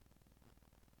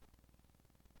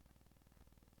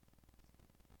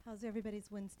How's everybody's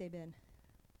Wednesday been?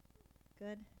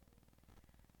 Good?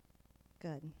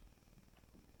 Good.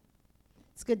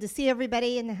 It's good to see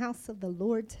everybody in the house of the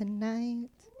Lord tonight.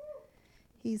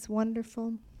 He's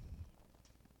wonderful.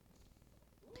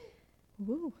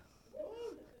 Woo.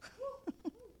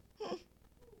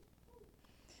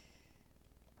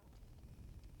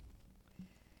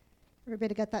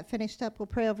 Everybody got that finished up? We'll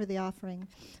pray over the offering.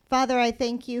 Father, I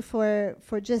thank you for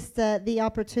just the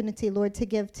opportunity, Lord, to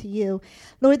give to you.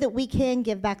 Lord, that we can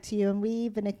give back to you, and we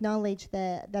even acknowledge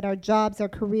that our jobs, our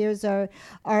careers, our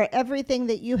everything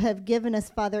that you have given us,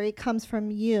 Father, it comes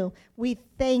from you. We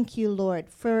thank you, Lord,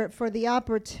 for the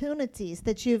opportunities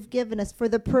that you've given us, for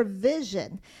the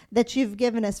provision that you've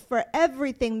given us, for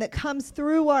everything that comes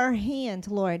through our hand,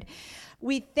 Lord.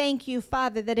 We thank you,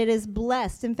 Father, that it is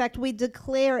blessed. In fact, we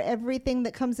declare everything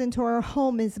that comes into our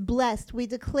home is blessed. We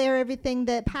declare everything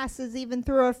that passes even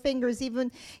through our fingers,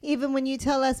 even when you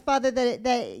tell us, Father, that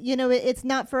it's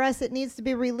not for us, it needs to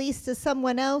be released to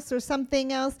someone else or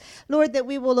something else. Lord, that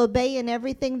we will obey in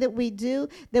everything that we do,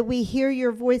 that we hear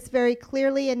your voice very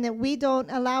clearly, and that we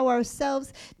don't allow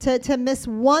ourselves to miss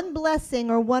one blessing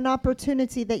or one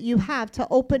opportunity that you have to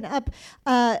open up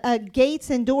gates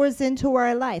and doors into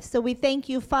our life. So we thank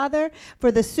you, Father,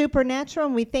 for the supernatural,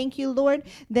 and we thank you, Lord,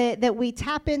 that we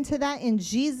tap into that in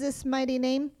Jesus' mighty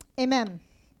name. Amen.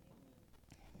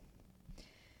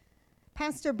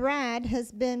 Pastor Brad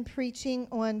has been preaching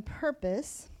on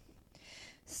purpose,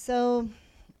 so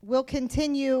we'll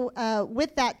continue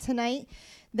with that tonight,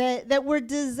 that we're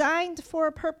designed for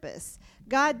a purpose.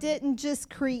 God didn't just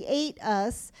create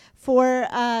us for,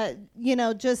 I'll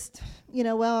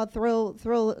throw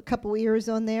a couple ears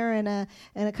on there and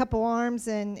a couple arms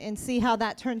and see how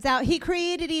that turns out. He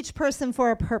created each person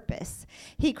for a purpose.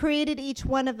 He created each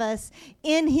one of us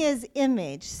in his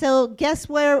image. So guess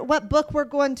what book we're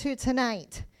going to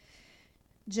tonight?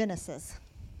 Genesis.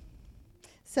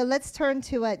 So let's turn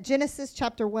to Genesis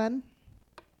chapter 1.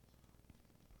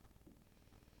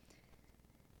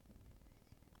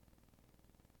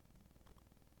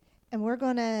 And we're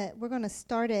gonna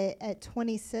start at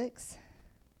 26.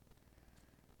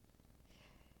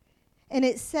 And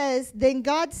it says, "Then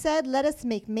God said, 'Let us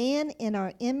make man in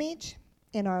our image,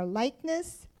 in our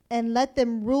likeness, and let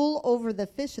them rule over the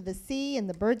fish of the sea and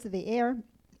the birds of the air,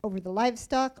 over the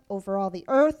livestock, over all the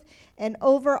earth, and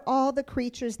over all the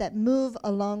creatures that move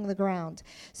along the ground.'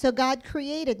 So God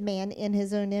created man in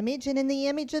his own image, and in the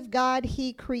image of God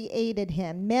he created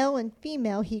him. Male and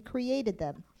female he created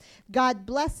them. God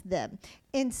blessed them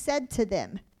and said to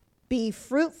them, 'Be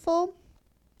fruitful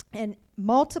and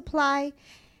multiply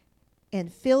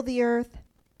and fill the earth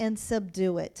and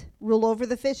subdue it. Rule over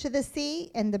the fish of the sea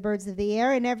and the birds of the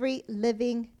air and every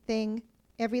living thing,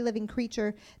 every living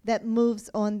creature that moves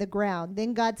on the ground.'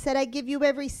 Then God said, 'I give you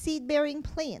every seed-bearing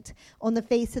plant on the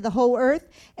face of the whole earth,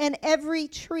 and every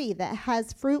tree that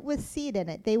has fruit with seed in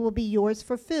it. They will be yours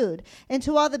for food. And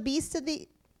to all the beasts of the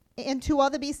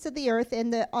earth,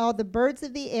 and all the birds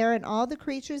of the air, and all the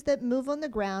creatures that move on the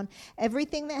ground,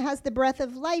 everything that has the breath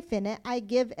of life in it, I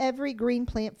give every green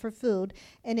plant for food.'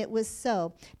 And it was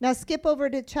so." Now skip over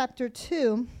to chapter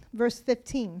 2, verse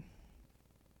 15.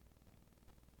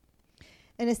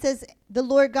 And it says, "The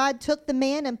Lord God took the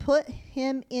man and put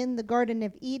him in the Garden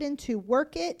of Eden to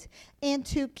work it and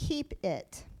to keep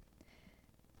it."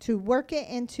 To work it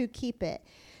and to keep it.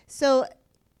 So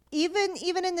even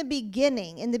in the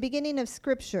beginning of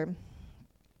Scripture,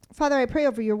 Father, I pray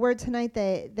over your word tonight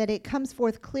that it comes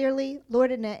forth clearly,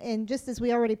 Lord, and just as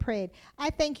we already prayed, I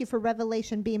thank you for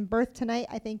revelation being birthed tonight.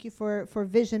 I thank you for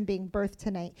vision being birthed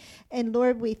tonight. And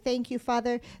Lord, we thank you,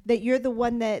 Father, that you're the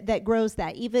one that grows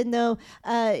that. Even though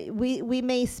we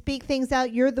may speak things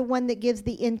out, you're the one that gives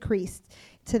the increase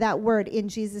to that word. In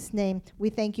Jesus' name, we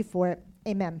thank you for it.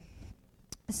 Amen.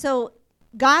 So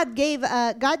God gave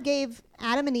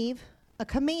Adam and Eve a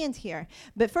command here.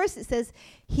 But first it says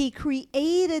he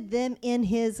created them in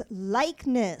his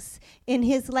likeness, in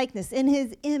his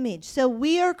image. So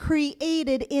we are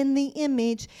created in the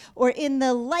image or in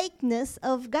the likeness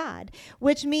of God,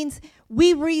 which means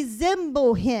we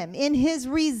resemble him. In his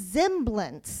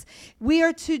resemblance, we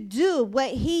are to do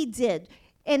what he did.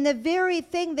 And the very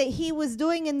thing that he was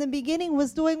doing in the beginning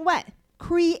was doing what?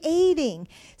 Creating.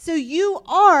 So you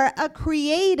are a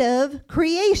creative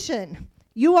creation.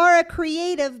 You are a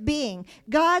creative being.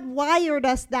 God wired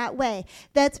us that way.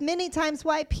 That's many times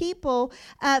why people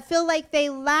feel like they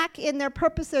lack in their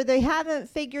purpose, or they haven't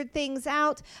figured things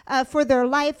out for their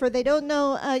life, or they don't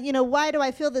know, why do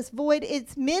I feel this void?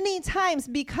 It's many times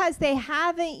because they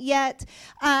haven't yet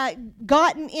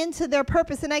gotten into their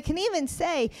purpose. And I can even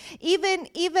say,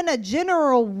 even a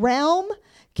general realm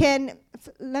can,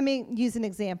 let me use an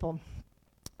example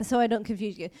so I don't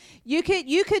confuse you. You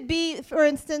could be, for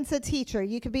instance, a teacher.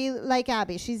 You could be like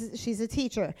Abby. She's a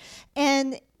teacher.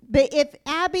 But if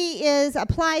Abby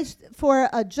applies for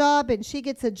a job and she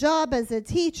gets a job as a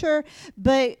teacher,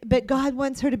 but God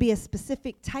wants her to be a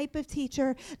specific type of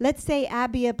teacher. Let's say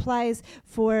Abby applies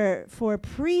for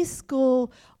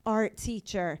preschool art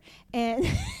teacher, and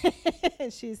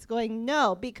she's going,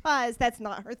 no, because that's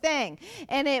not her thing,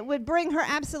 and it would bring her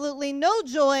absolutely no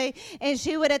joy, and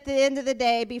she would at the end of the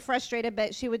day be frustrated,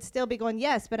 but she would still be going,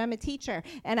 yes, but I'm a teacher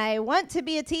and I want to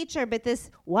be a teacher, but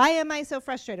why am I so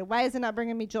frustrated? Why is it not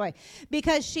bringing me joy?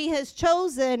 Because she has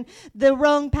chosen the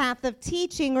wrong path of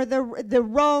teaching, or the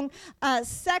wrong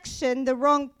section, the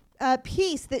wrong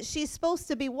piece that she's supposed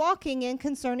to be walking in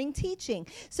concerning teaching.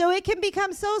 So it can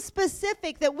become so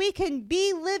specific that we can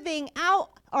be living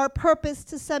out our purpose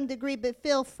to some degree, but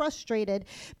feel frustrated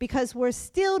because we're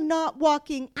still not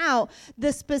walking out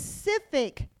the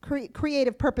specific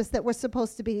creative purpose that we're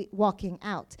supposed to be walking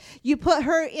out. You put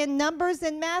her in numbers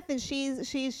and math, and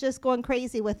she's just going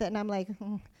crazy with it, and I'm like,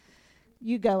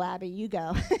 you go, Abby, you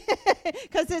go.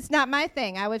 Because it's not my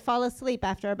thing. I would fall asleep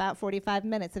after about 45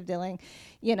 minutes of dealing,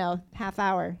 half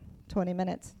hour, 20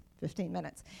 minutes, 15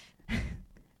 minutes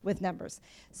with numbers.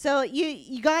 So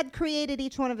God created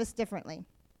each one of us differently.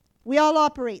 We all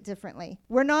operate differently.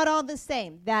 We're not all the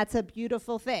same. That's a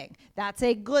beautiful thing. That's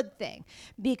a good thing.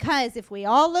 Because if we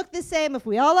all look the same, if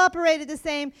we all operated the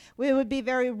same, we would be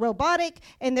very robotic,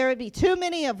 and there would be too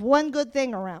many of one good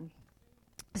thing around.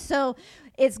 So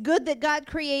it's good that God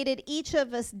created each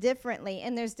of us differently,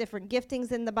 and there's different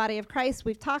giftings in the body of Christ.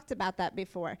 We've talked about that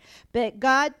before. But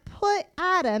God put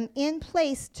Adam in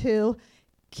place to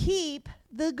keep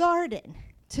the garden,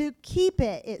 to keep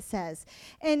it, it says.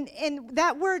 And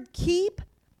that word keep,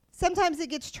 sometimes it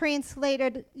gets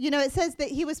translated, it says that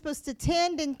he was supposed to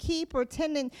tend and keep, or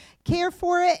tend and care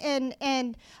for it,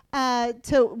 and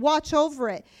to watch over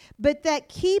it. But that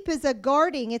keep is a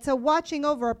guarding, it's a watching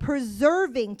over, a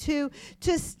preserving, to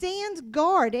stand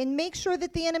guard and make sure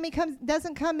that the enemy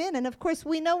doesn't come in. And of course,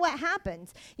 we know what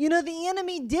happens. The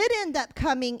enemy did end up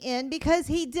coming in because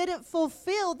he didn't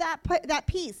fulfill that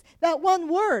piece, that one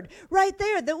word right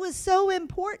there that was so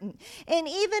important. And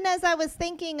even as I was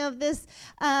thinking of this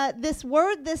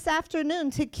word this afternoon,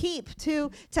 to keep,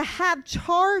 to have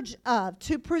charge of,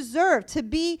 to preserve, to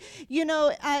be,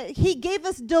 he gave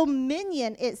us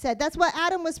dominion, it said. That's what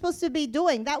Adam was supposed to be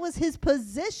doing. That was his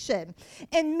position.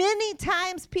 And many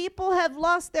times people have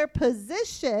lost their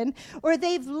position, or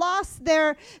they've lost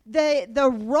the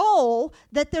role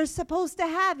that they're supposed to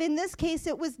have. In this case,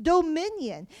 it was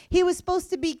dominion. He was supposed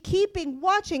to be keeping,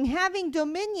 watching, having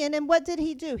dominion. And what did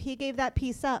he do? He gave that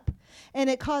piece up. And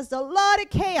it caused a lot of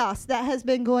chaos that has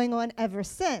been going on ever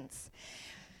since.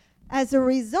 As a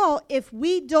result, if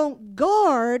we don't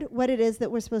guard what it is that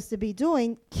we're supposed to be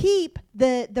doing, keep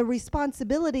the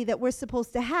responsibility that we're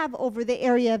supposed to have over the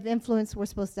area of influence we're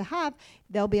supposed to have,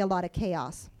 there'll be a lot of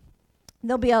chaos.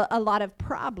 There'll be a lot of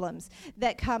problems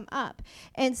that come up.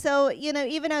 And so,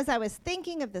 even as I was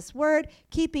thinking of this word,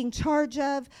 keeping charge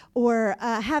of, or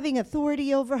having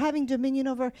authority over, having dominion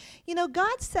over,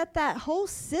 God set that whole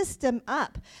system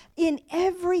up in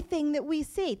everything that we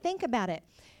see. Think about it.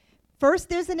 First,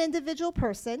 there's an individual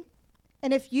person,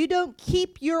 and if you don't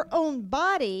keep your own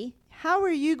body, how are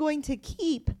you going to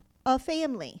keep a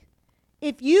family?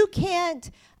 If you can't,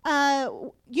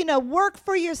 work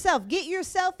for yourself, get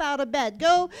yourself out of bed,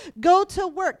 go to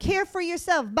work, care for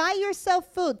yourself, buy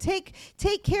yourself food, take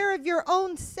care of your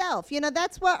own self.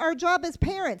 That's what our job as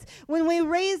parents. When we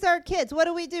raise our kids, what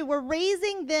do? We're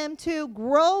raising them to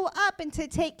grow up and to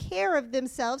take care of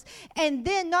themselves, and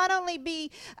then not only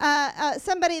be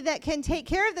somebody that can take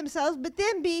care of themselves, but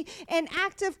then be an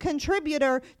active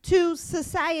contributor to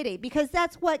society, because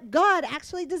that's what God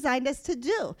actually designed us to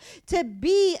do, to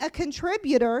be a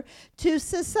contributor to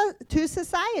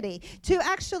society, to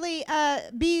actually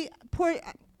be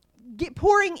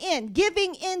pouring in,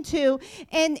 giving into,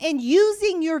 and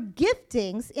using your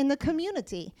giftings in the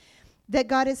community that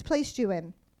God has placed you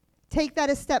in. Take that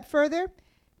a step further.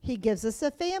 He gives us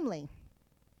a family.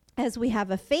 As we have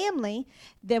a family,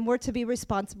 then we're to be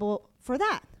responsible for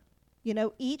that. You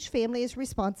know, each family is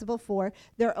responsible for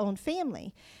their own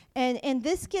family. And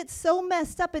this gets so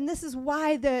messed up, and this is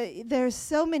why there's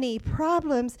so many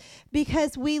problems,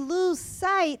 because we lose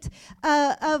sight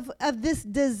of this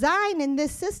design and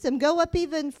this system. Go up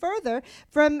even further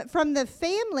from the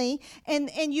family,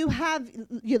 and you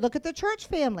look at the church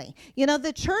family. You know,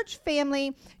 the church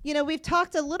family, you know, we've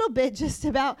talked a little bit just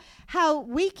about how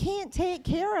we can't take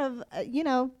care of,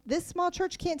 this small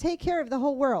church can't take care of the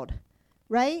whole world.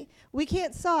 Right? We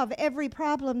can't solve every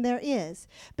problem there is.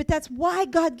 But that's why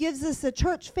God gives us a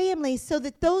church family, so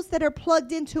that those that are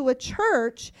plugged into a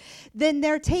church, then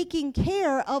they're taking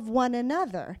care of one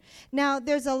another. Now,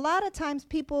 there's a lot of times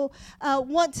people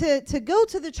want to go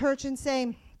to the church and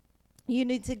say, you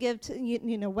need to give to,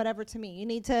 whatever to me. You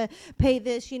need to pay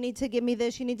this. You need to give me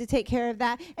this. You need to take care of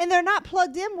that. And they're not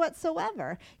plugged in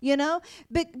whatsoever,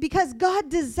 But because God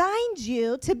designed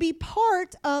you to be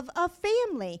part of a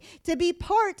family, to be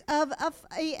part of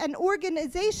an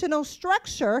organizational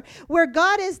structure where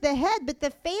God is the head, but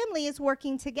the family is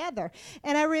working together.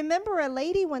 And I remember a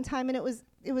lady one time, and it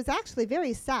was actually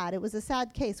very sad. It was a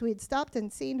sad case. We had stopped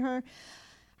and seen her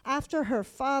after her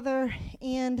father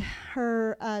and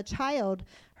her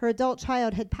adult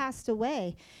child had passed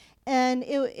away. And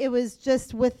it was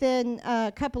just within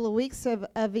a couple of weeks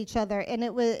of each other. And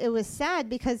it was sad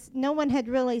because no one had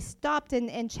really stopped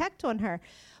and checked on her.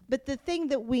 But the thing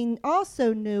that we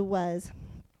also knew was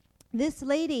this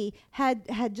lady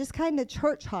had just kind of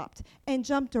church hopped and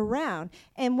jumped around.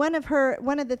 And one of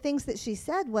the things that she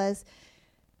said was,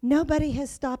 nobody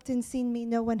has stopped and seen me.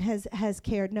 No one has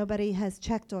cared. Nobody has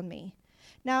checked on me.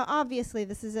 Now, obviously,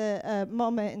 this is a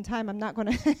moment in time. I'm not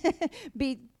going to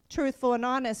be truthful and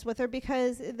honest with her,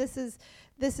 because this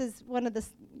is one of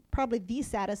probably the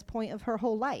saddest point of her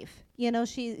whole life.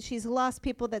 She's lost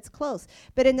people that's close.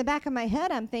 But in the back of my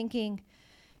head, I'm thinking,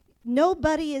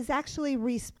 nobody is actually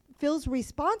feels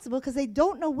responsible, because they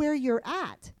don't know where you're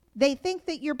at. They think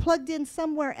that you're plugged in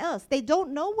somewhere else. They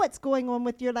don't know what's going on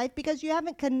with your life because you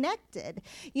haven't connected.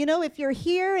 If you're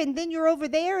here and then you're over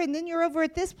there and then you're over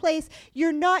at this place,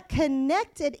 you're not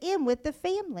connected in with the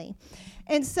family.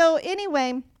 And so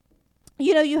anyway,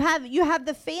 you have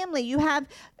the family. You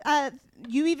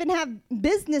even have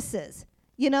businesses.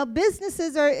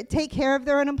 Businesses take care of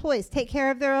their own employees, take care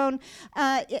of their own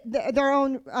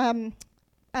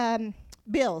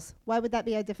bills. Why would that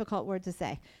be a difficult word to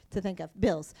think of?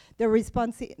 Bills. Their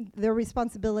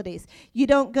responsibilities. You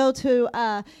don't go to,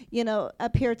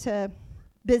 up here to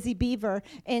Busy Beaver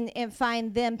and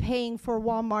find them paying for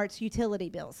Walmart's utility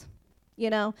bills,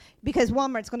 because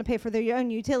Walmart's going to pay for their own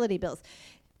utility bills.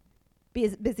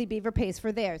 Busy Beaver pays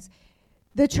for theirs.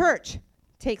 The church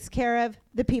takes care of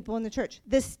the people in the church.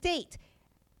 The state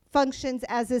functions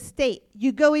as a state.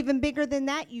 You go even bigger than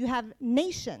that, you have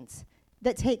nations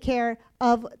that take care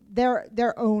of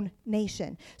their own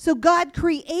nation. So God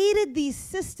created these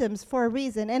systems for a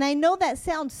reason. And I know that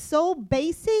sounds so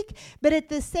basic, but at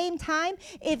the same time,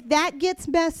 if that gets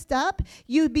messed up,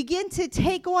 you begin to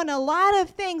take on a lot of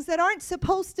things that aren't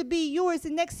supposed to be yours,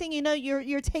 and next thing you know,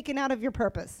 you're taken out of your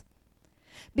purpose.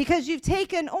 Because you've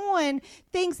taken on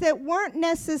things that weren't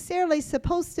necessarily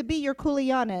supposed to be your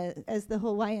kuleana, as the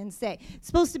Hawaiians say. It's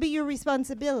supposed to be your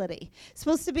responsibility. It's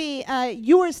supposed to be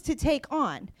yours to take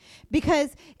on.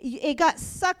 Because it got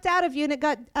sucked out of you,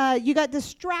 and you got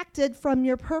distracted from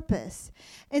your purpose.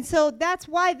 And so that's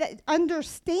why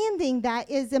understanding that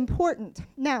is important.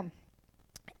 Now,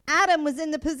 Adam was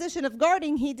in the position of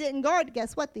guarding. He didn't guard.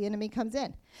 Guess what? The enemy comes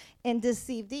in and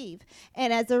deceived Eve.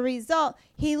 And as a result,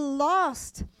 he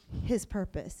lost his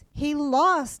purpose. He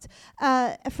lost,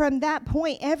 from that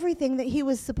point, everything that he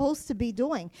was supposed to be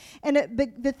doing. And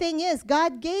but the thing is,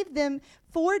 God gave them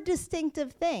 4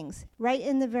 distinctive things right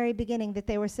in the very beginning that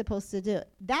they were supposed to do.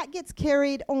 That gets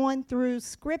carried on through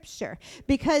Scripture,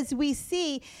 because we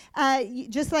see,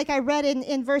 just like I read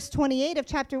in verse 28 of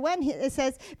chapter 1, it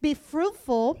says, be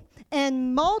fruitful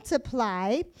and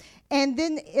multiply. And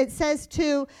then it says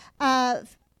to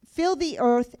fill the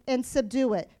earth and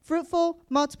subdue it. Fruitful,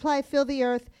 multiply, fill the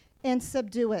earth, and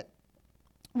subdue it.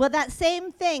 Well, that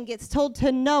same thing gets told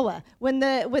to Noah. When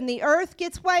the earth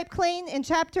gets wiped clean in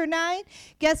chapter 9,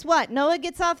 guess what? Noah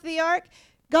gets off the ark.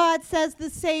 God says the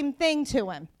same thing to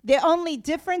him. The only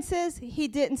difference is he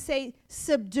didn't say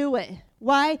subdue it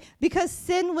Why? Because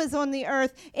sin was on the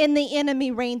earth and the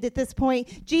enemy reigned at this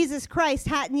point. Jesus Christ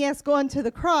hadn't yet gone to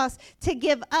the cross to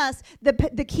give us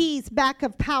the keys back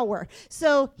of power.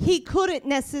 So he couldn't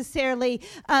necessarily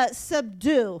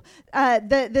subdue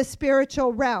the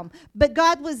spiritual realm. But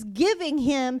God was giving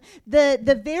him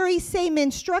the very same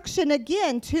instruction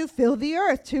again to fill the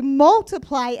earth, to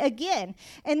multiply again.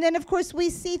 And then, of course, we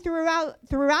see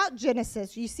throughout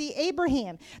Genesis, you see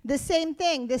Abraham, the same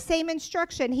thing, the same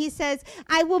instruction. He says,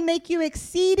 I will make you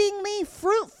exceedingly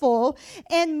fruitful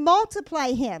and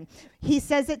multiply him. He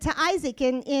says it to Isaac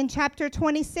in chapter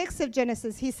 26 of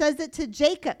Genesis. He says it to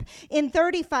Jacob in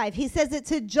 35. He says it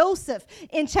to Joseph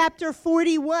in chapter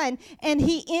 41. And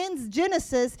he ends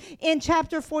Genesis in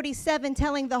chapter 47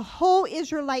 telling the whole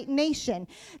Israelite nation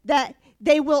that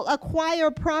they will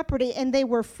acquire property, and they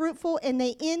were fruitful, and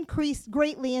they increased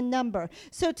greatly in number.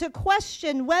 So to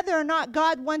question whether or not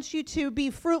God wants you to be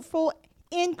fruitful,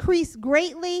 increase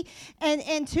greatly,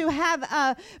 and to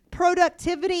have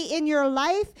productivity in your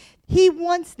life, he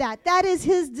wants that. That is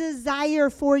his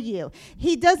desire for you.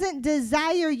 He doesn't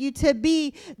desire you to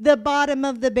be the bottom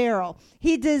of the barrel.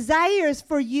 He desires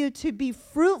for you to be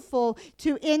fruitful,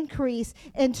 to increase,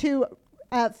 and to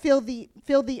fill the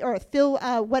earth, fill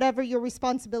whatever your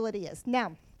responsibility is.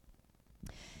 Now,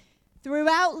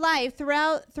 throughout life,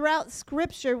 throughout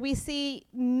Scripture, we see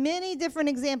many different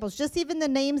examples, just even the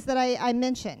names that I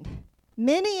mentioned.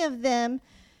 Many of them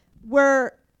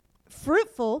were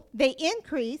fruitful, they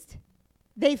increased,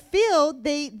 they filled,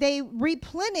 they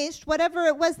replenished whatever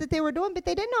it was that they were doing, but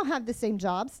they didn't all have the same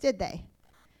jobs, did they?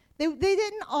 They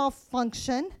didn't all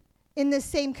function in the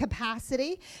same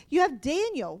capacity. You have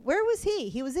Daniel. Where was he?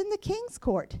 He was in the king's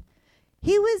court.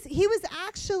 He was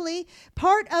actually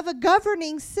part of a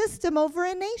governing system over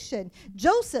a nation.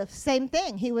 Joseph, same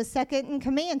thing. He was second in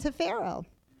command to Pharaoh.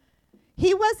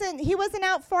 He wasn't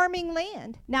out farming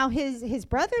land. Now his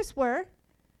brothers were.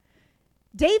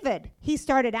 David, he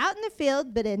started out in the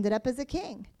field but ended up as a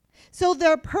king. So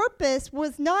their purpose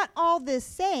was not all the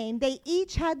same. They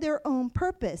each had their own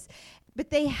purpose, but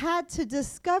they had to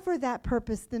discover that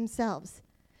purpose themselves.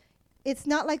 It's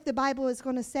not like the Bible is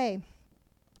going to say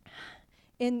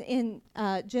in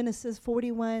Genesis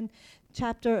 41,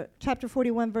 chapter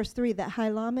 41, verse 3, that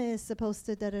Hailama is supposed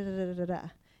to da-da-da-da-da-da.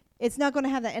 It's not going to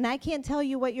have that. And I can't tell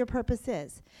you what your purpose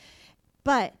is.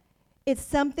 But it's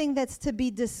something that's to be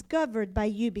discovered by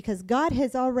you, because God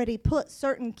has already put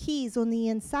certain keys on the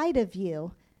inside of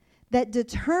you that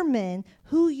determine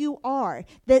who you are.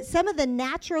 That some of the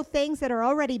natural things that are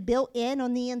already built in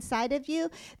on the inside of you,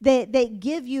 that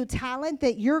give you talent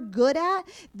that you're good at,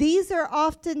 these are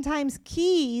oftentimes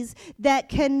keys that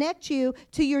connect you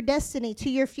to your destiny, to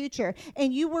your future.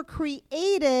 And you were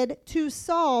created to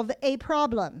solve a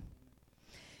problem.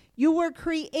 You were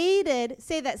created,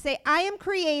 say, I am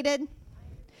created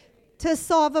to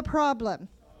solve a problem.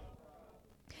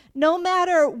 No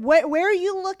matter where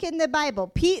you look in the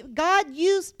Bible, God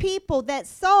used people that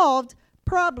solved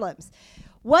problems.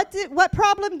 What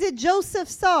problem did Joseph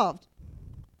solve?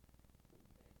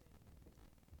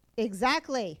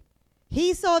 Exactly.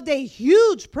 He solved a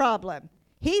huge problem.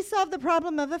 He solved the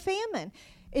problem of a famine.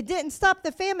 It didn't stop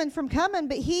the famine from coming,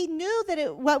 but he knew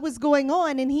what was going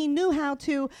on, and he knew how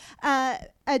to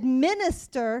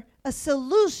administer a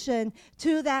solution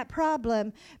to that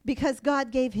problem, because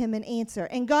God gave him an answer.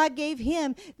 And God gave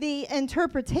him the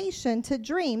interpretation to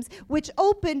dreams, which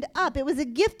opened up. It was a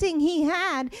gifting he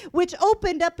had, which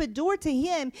opened up a door to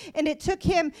him, and it took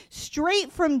him straight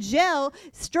from jail,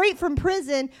 straight from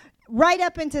prison, right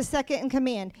up into second in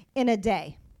command in a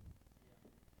day.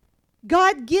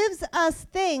 God gives us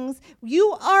things.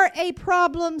 You are a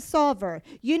problem solver.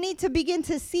 You need to begin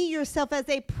to see yourself as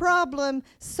a problem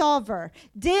solver.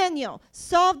 Daniel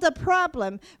solved a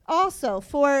problem also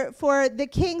for the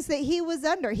kings that he was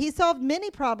under. He solved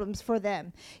many problems for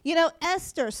them.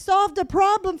 Esther solved a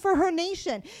problem for her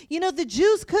nation. The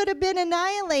Jews could have been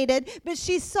annihilated, but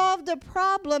she solved a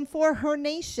problem for her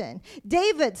nation.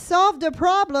 David solved a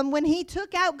problem when he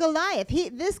took out Goliath.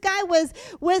 This guy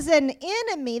was an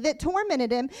enemy that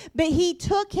tormented him, but he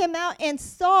took him out and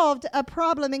solved a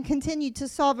problem, and continued to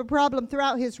solve a problem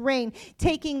throughout his reign,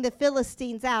 taking the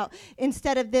Philistines out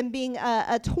instead of them being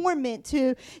a torment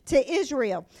to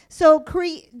Israel. So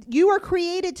you are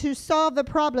created to solve a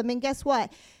problem, and guess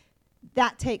what?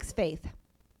 That takes faith.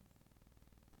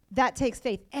 That takes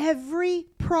faith. Every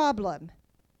problem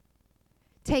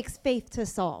takes faith to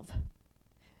solve,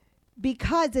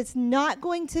 because it's not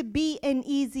going to be an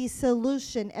easy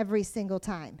solution every single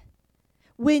time.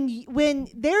 When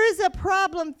there is a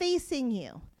problem facing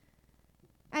you,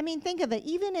 think of it,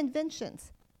 even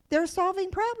inventions, they're solving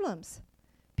problems.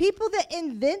 People that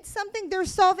invent something, they're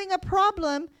solving a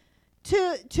problem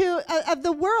of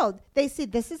the world. They see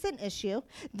this is an issue.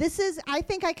 I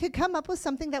think I could come up with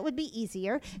something that would be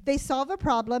easier. They solve a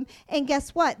problem, and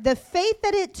guess what? The faith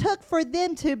that it took for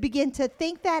them to begin to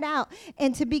think that out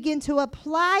and to begin to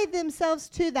apply themselves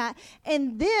to that,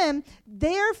 and then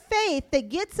their faith that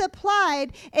gets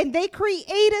applied and they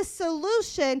create a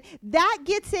solution that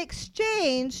gets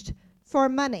exchanged for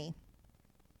money.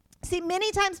 See,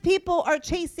 many times people are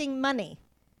chasing money.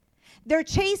 They're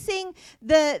chasing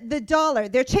the dollar.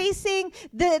 They're chasing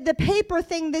the paper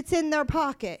thing that's in their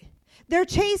pocket. They're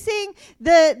chasing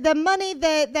the money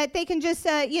that they can just,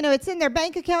 it's in their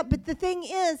bank account. But the thing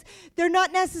is, they're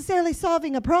not necessarily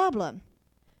solving a problem.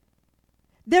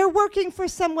 They're working for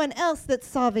someone else that's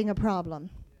solving a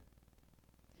problem.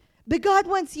 But God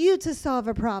wants you to solve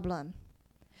a problem.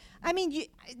 I mean,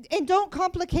 and don't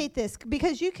complicate this,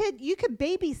 because you could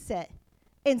babysit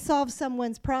and solve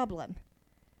someone's problem.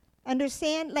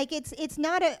 Understand? Like it's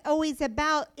not always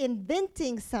about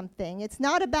inventing something. It's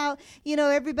not about,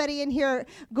 everybody in here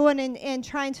going and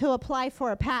trying to apply for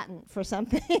a patent for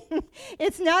something.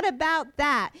 It's not about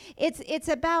that. It's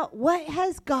about what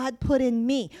has God put in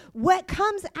me? What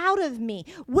comes out of me?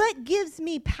 What gives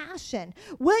me passion?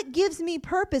 What gives me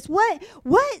purpose? What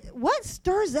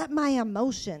stirs up my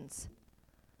emotions?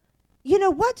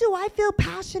 What do I feel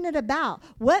passionate about?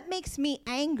 What makes me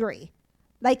angry?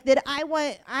 Like that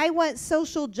I want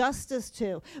social justice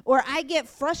to, or I get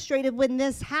frustrated when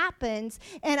this happens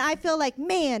and I feel like,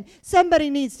 man,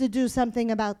 somebody needs to do something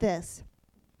about this.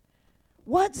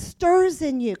 What stirs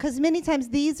in you? Because many times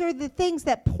these are the things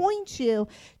that point you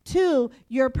to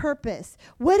your purpose.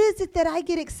 What is it that I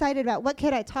get excited about? What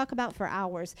can I talk about for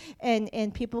hours?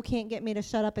 And people can't get me to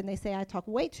shut up, and they say I talk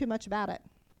way too much about it.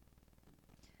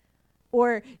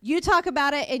 Or you talk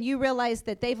about it and you realize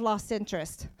that they've lost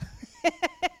interest.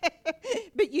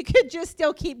 But you could just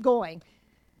still keep going.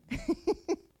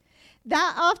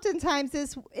 That oftentimes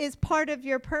is part of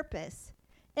your purpose.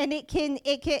 And it can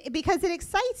because it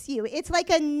excites you. It's like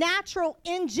a natural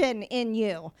engine in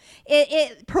you.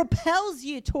 It propels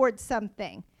you towards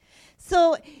something.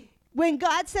 So when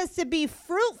God says to be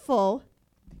fruitful,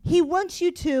 he wants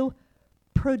you to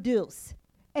produce.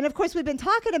 And of course, we've been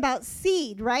talking about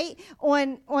seed, right?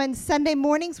 On Sunday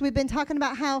mornings, we've been talking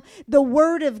about how the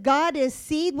Word of God is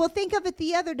seed. Well, think of it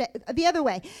the other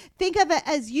way. Think of it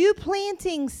as you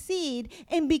planting seed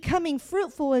and becoming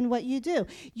fruitful in what you do.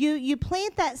 You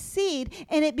plant that seed,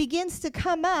 and it begins to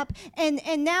come up, and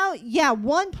now,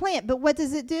 one plant, but what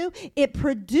does it do? It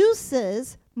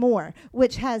produces more,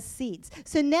 which has seeds.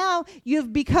 So now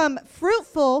you've become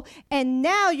fruitful, and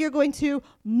now you're going to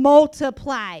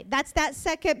multiply. That's that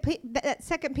second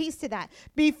piece to that.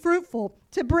 Be fruitful,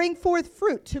 to bring forth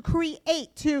fruit, to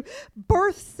create, to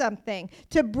birth something,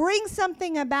 to bring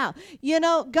something about.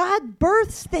 God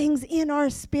births things in our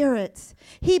spirits.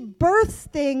 He births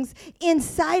things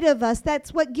inside of us.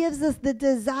 That's what gives us the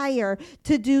desire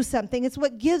to do something. It's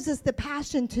what gives us the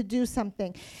passion to do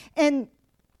something. And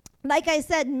like I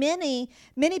said, many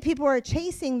people are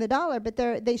chasing the dollar, but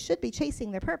they should be chasing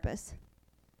their purpose.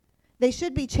 They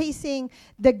should be chasing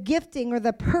the gifting or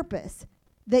the purpose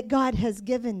that God has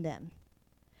given them,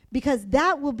 because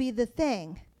that will be the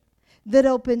thing that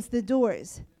opens the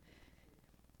doors.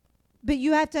 But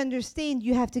you have to understand,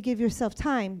 you have to give yourself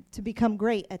time to become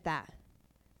great at that.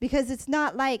 Because it's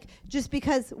not like just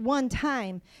because one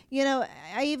time,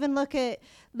 I even look at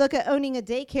owning a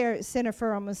daycare center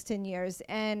for almost 10 years,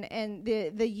 and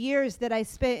the years that I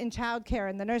spent in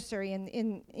childcare and the nursery and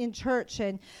in church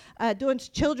and doing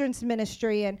children's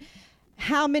ministry, and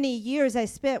how many years I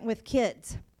spent with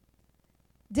kids.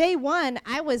 Day one,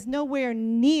 I was nowhere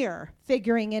near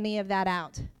figuring any of that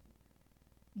out.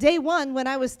 Day one, when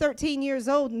I was 13 years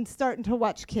old and starting to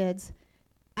watch kids,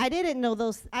 I didn't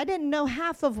know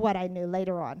half of what I knew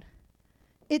later on.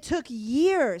 It took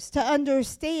years to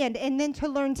understand, and then to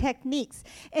learn techniques,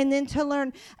 and then to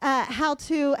learn how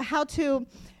to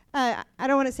I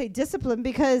don't want to say discipline,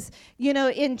 because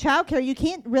in childcare you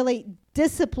can't really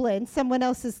discipline someone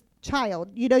else's child.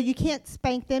 You can't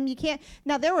spank them. You can't.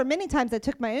 Now, there were many times I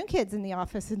took my own kids in the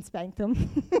office and spanked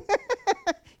them.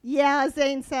 Yeah,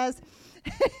 Zane says.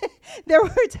 There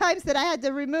were times that I had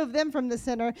to remove them from the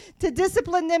center to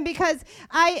discipline them, because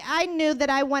I knew that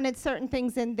I wanted certain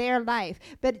things in their life.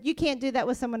 But you can't do that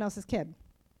with someone else's kid.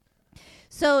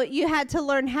 So you had to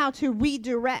learn how to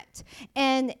redirect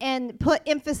and put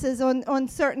emphasis on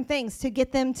certain things to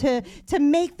get them to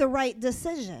make the right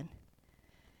decision.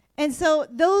 And so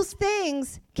those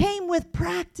things came with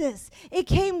practice. It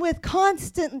came with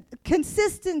constant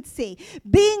consistency,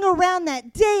 being around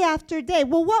that day after day.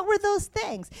 Well, what were those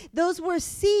things? Those were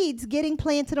seeds getting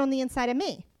planted on the inside of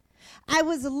me. I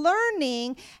was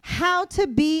learning how to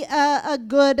be a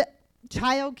good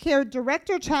child care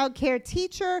director, child care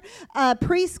teacher,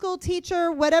 preschool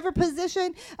teacher, whatever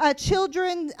position,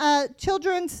 children's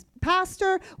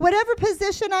pastor, whatever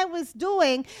position I was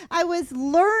doing, I was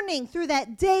learning through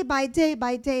that day by day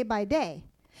by day by day.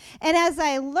 And as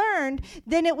I learned,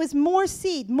 then it was more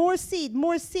seed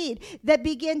that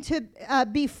began to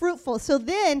be fruitful. So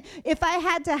then if I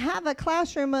had to have a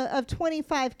classroom of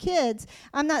 25 kids,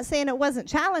 I'm not saying it wasn't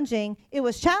challenging. It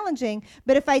was challenging.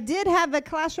 But if I did have a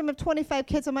classroom of 25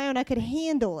 kids on my own, I could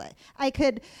handle it.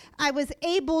 I was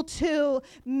able to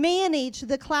manage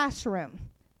the classroom.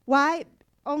 Why?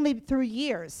 Only through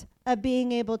years of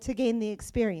being able to gain the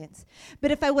experience.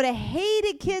 But if I would have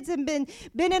hated kids and been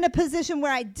in a position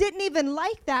where I didn't even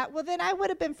like that, well, then I would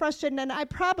have been frustrated, and I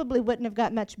probably wouldn't have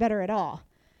got much better at all.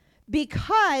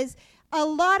 Because a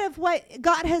lot of what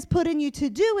God has put in you to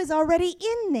do is already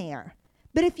in there.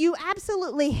 But if you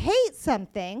absolutely hate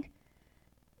something,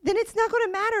 then it's not going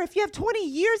to matter. If you have 20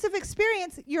 years of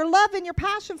experience, your love and your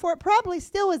passion for it probably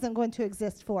still isn't going to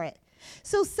exist for it.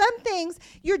 So some things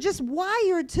you're just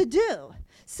wired to do.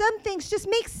 Some things just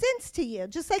make sense to you,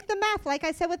 just like the math, like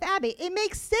I said with Abby. It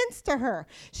makes sense to her.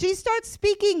 She starts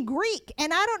speaking Greek,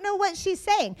 and I don't know what she's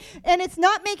saying. And it's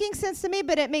not making sense to me,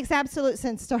 but it makes absolute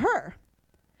sense to her.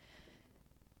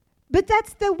 But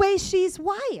that's the way she's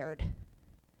wired.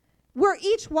 We're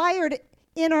each wired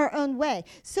in our own way.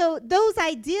 So those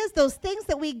ideas, those things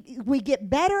that we get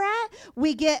better at,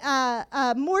 we get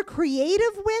more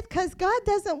creative with, because God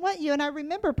doesn't want you. And I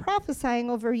remember prophesying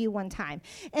over you one time,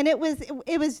 and it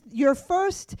was your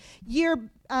first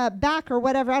year back or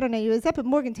whatever, I don't know. You was up at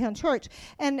Morgantown Church,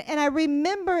 and I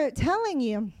remember telling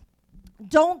you,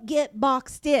 don't get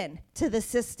boxed in to the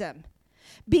system.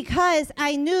 Because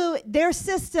I knew their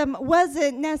system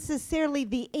wasn't necessarily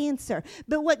the answer.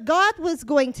 But what God was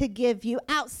going to give you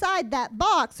outside that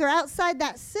box or outside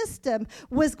that system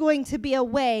was going to be a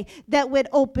way that would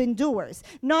open doors,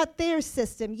 not their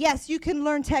system. Yes, you can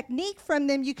learn technique from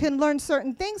them. You can learn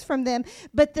certain things from them.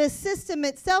 But the system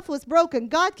itself was broken.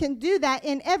 God can do that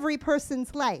in every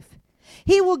person's life.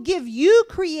 He will give you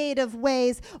creative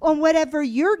ways on whatever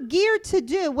you're geared to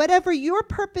do, whatever your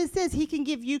purpose is. He can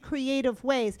give you creative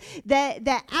ways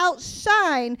that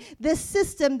outshine the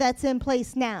system that's in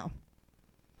place now.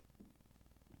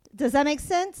 Does that make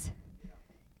sense?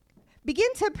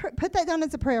 Begin to put that down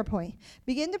as a prayer point.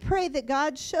 Begin to pray that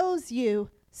God shows you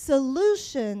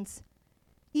solutions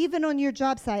even on your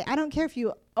job site. I don't care if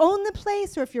you own the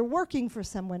place or if you're working for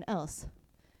someone else.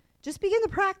 Just begin to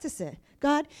practice it.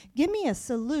 God, give me a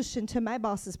solution to my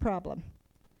boss's problem.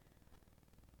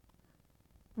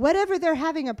 Whatever they're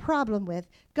having a problem with,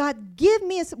 God, give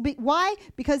me why?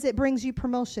 Because it brings you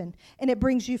promotion and it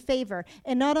brings you favor.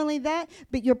 And not only that,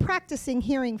 but you're practicing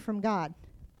hearing from God.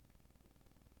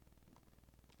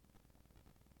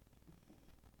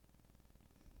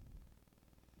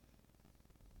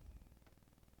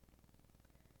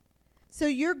 So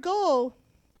your goal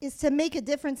is to make a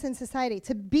difference in society,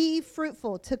 to be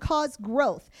fruitful, to cause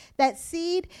growth. That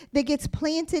seed that gets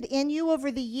planted in you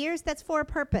over the years, that's for a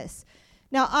purpose.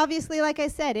 Now, obviously, like I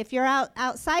said, if you're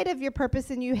outside of your purpose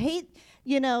and you hate,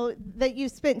 that you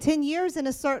spent 10 years in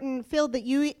a certain field that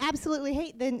you absolutely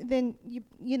hate, then you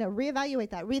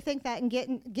reevaluate that, rethink that, and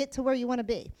get to where you want to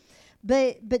be.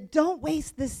 But don't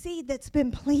waste the seed that's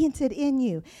been planted in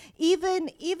you. Even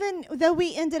though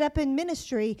we ended up in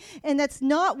ministry, and that's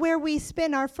not where we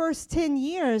spent our first 10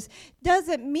 years,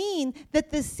 doesn't mean that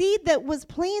the seed that was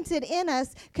planted in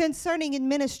us concerning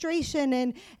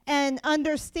administration and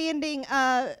understanding,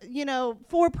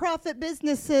 for-profit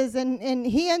businesses, and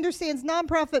he understands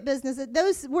nonprofit businesses,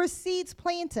 those were seeds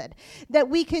planted that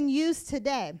we can use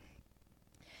today.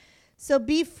 So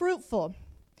be fruitful.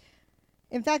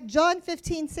 In fact, John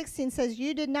 15:16 says,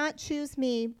 you did not choose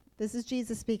me, this is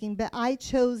Jesus speaking, but I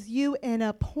chose you and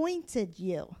appointed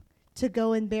you to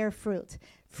go and bear fruit.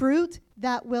 Fruit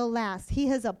that will last. He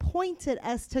has appointed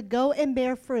us to go and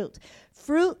bear fruit.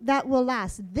 Fruit that will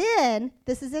last. Then,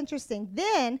 this is interesting,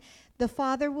 then the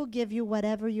Father will give you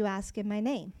whatever you ask in my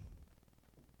name.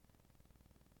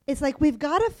 It's like we've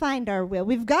got to find our will.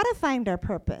 We've got to find our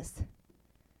purpose.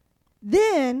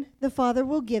 Then the Father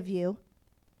will give you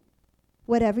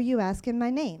whatever you ask in my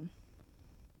name.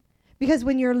 Because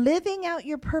when you're living out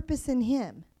your purpose in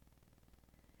him,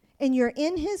 and you're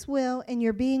in his will, and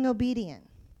you're being obedient,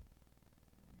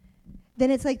 then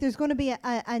it's like there's going to be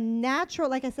a natural,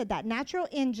 like I said, that natural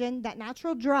engine, that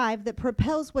natural drive that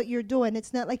propels what you're doing.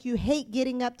 It's not like you hate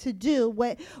getting up to do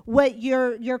what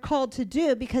you're called to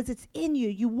do because it's in you.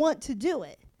 You want to do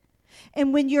it.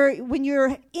 And when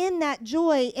you're in that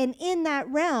joy and in that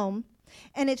realm,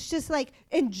 and it's just like,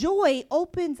 and joy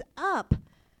opens up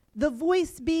the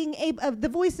voice the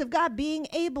voice of God being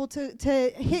able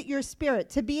to hit your spirit,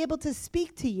 to be able to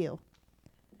speak to you.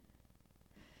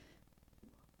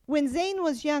 When Zane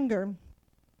was younger,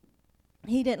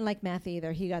 he didn't like math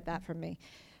either. He got that from me.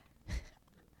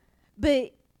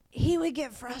 But he would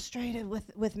get frustrated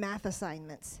with math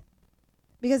assignments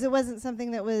because it wasn't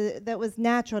something that was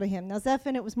natural to him. Now,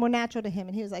 Zephan, it was more natural to him,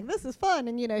 and he was like, this is fun.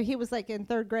 And, he was like in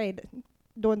 3rd grade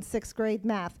doing 6th grade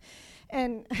math.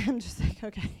 And I'm just like,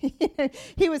 okay.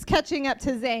 He was catching up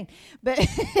to Zane. But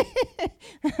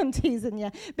I'm teasing you.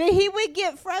 But he would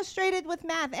get frustrated with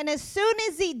math. And as soon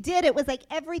as he did, it was like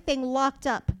everything locked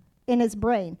up in his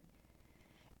brain.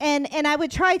 And I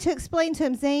would try to explain to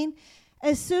him, Zane,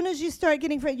 as soon as you start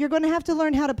getting you're going to have to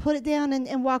learn how to put it down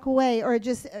and walk away, or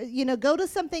just, go to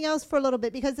something else for a little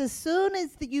bit, because as soon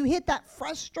as you hit that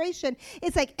frustration,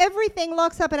 it's like everything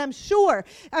locks up. And I'm sure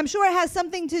it has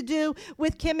something to do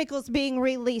with chemicals being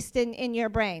released in your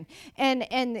brain and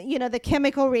the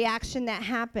chemical reaction that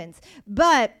happens.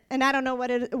 But, and I don't know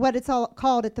what it's all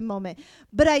called at the moment,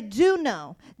 but I do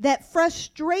know that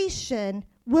frustration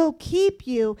will keep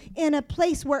you in a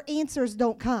place where answers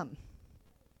don't come.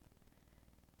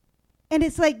 And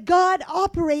it's like God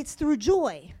operates through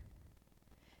joy.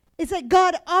 It's like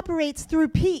God operates through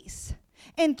peace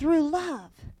and through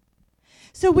love.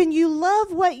 So when you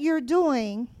love what you're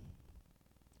doing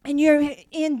and you're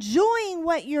enjoying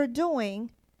what you're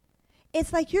doing,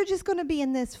 it's like you're just going to be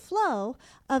in this flow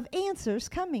of answers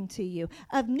coming to you,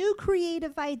 of new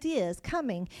creative ideas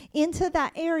coming into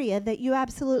that area that you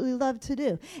absolutely love to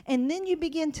do. And then you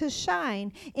begin to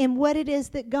shine in what it is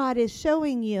that God is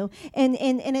showing you. And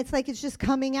it's like it's just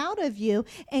coming out of you.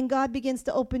 And God begins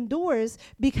to open doors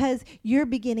because you're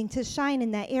beginning to shine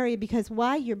in that area. Because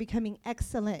why? You're becoming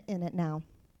excellent in it now.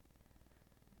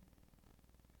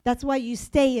 That's why you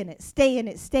stay in it, stay in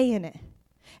it, stay in it.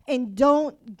 And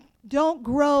don't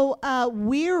grow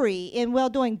weary in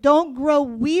well-doing. Don't grow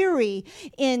weary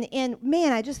in,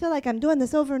 man, I just feel like I'm doing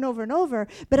this over and over and over,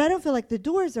 but I don't feel like the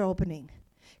doors are opening.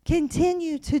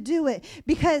 Continue to do it,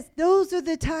 because those are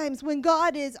the times when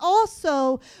God is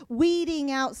also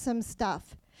weeding out some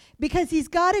stuff, because he's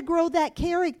got to grow that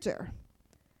character.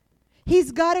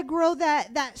 He's got to grow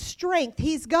that strength.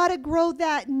 He's got to grow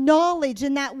that knowledge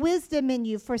and that wisdom in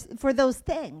you for those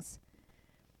things.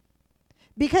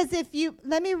 Because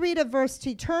let me read a verse to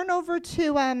you. Turn over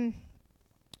to,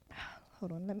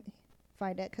 hold on, let me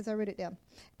find it because I wrote it down.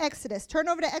 Exodus. Turn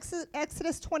over to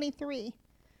Exodus 23.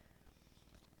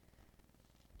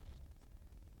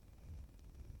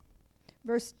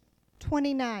 Verse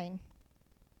 29.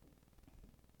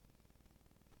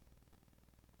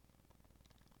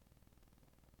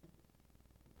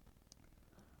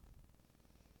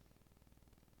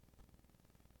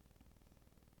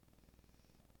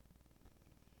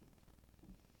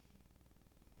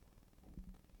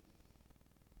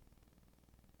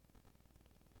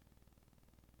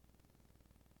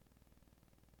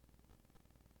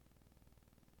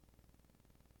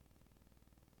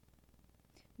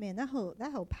 Man, that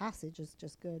whole passage is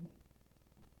just good.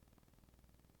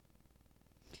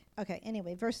 Okay,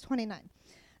 anyway, verse 29.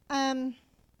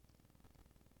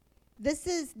 This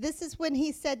is when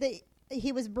he said that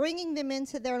he was bringing them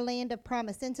into their land of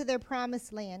promise, into their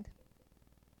promised land.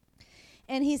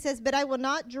 And he says, but I will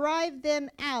not drive them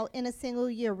out in a single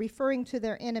year, referring to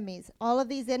their enemies. All of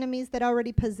these enemies that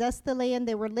already possessed the land,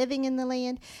 they were living in the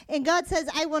land. And God says,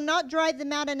 I will not drive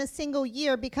them out in a single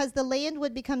year, because the land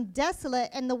would become desolate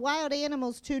and the wild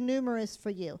animals too numerous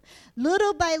for you.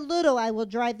 Little by little I will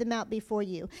drive them out before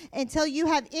you, until you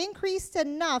have increased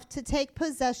enough to take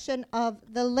possession of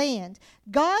the land.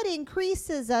 God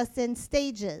increases us in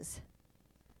stages.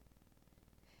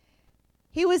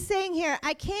 He was saying here,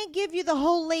 I can't give you the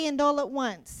whole land all at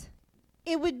once.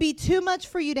 It would be too much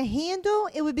for you to handle.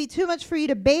 It would be too much for you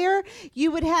to bear.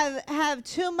 You would have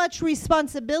too much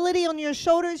responsibility on your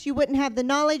shoulders. You wouldn't have the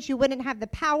knowledge. You wouldn't have the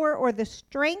power or the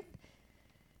strength.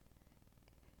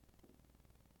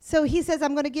 So he says,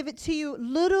 I'm going to give it to you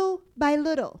little by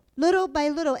little, little by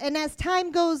little. And as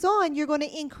time goes on, you're going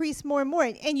to increase more and more.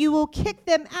 And you will kick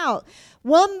them out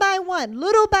one by one,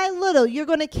 little by little. You're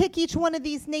going to kick each one of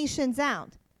these nations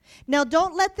out. Now,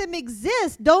 don't let them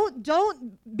exist. Don't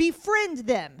befriend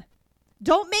them.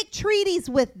 Don't make treaties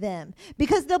with them,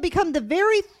 because they'll become the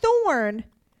very thorn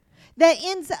that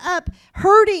ends up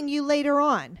hurting you later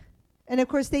on. And of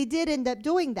course, they did end up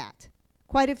doing that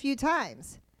quite a few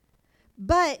times.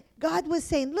 But God was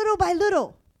saying, little by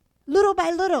little,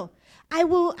 I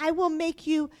will make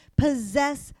you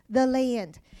possess the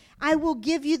land. I will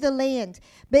give you the land.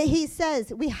 But he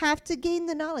says we have to gain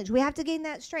the knowledge. We have to gain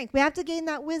that strength. We have to gain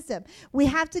that wisdom. We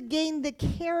have to gain the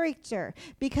character.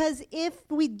 Because if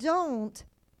we don't,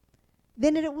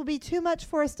 then it will be too much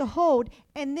for us to hold.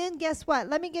 And then guess what?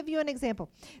 Let me give you an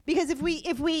example. Because if we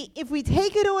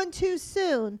take it on too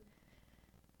soon,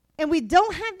 and we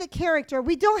don't have the character,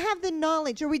 we don't have the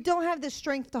knowledge, or we don't have the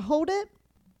strength to hold it,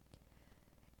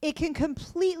 it can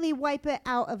completely wipe it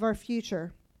out of our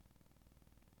future.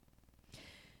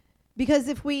 Because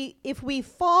if we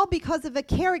fall because of a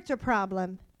character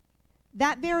problem,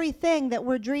 that very thing that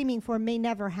we're dreaming for may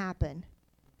never happen.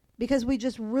 Because we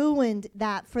just ruined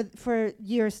that for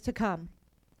years to come.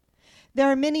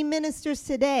 There are many ministers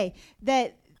today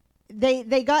that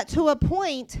they got to a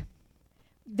point,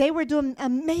 they were doing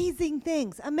amazing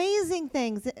things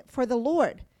for the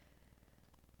Lord.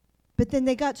 But then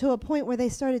they got to a point where they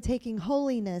started taking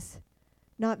holiness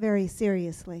not very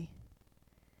seriously.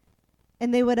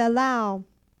 And they would allow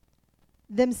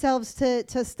themselves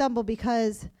to stumble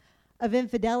because of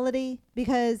infidelity,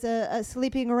 because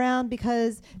sleeping around,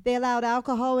 because they allowed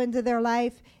alcohol into their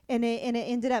life, and it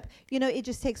ended up, it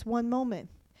just takes one moment.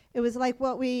 It was like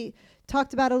what we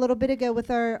talked about a little bit ago with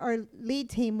our lead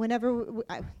team. Whenever,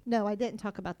 no, I didn't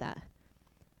talk about that.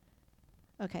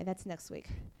 Okay, that's next week.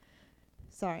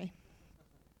 Sorry.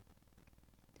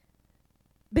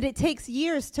 But it takes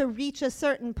years to reach a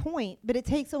certain point, but it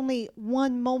takes only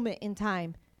one moment in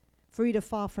time for you to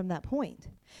fall from that point.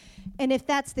 And if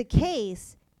that's the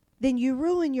case, then you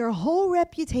ruin your whole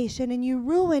reputation and you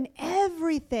ruin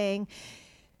everything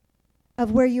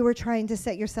of where you were trying to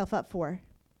set yourself up for.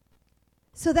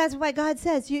 So that's why God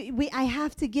says, I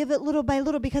have to give it little by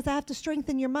little because I have to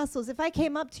strengthen your muscles. If I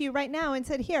came up to you right now and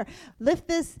said, here, lift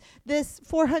this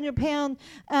 400-pound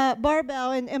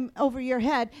barbell and over your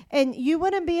head, and you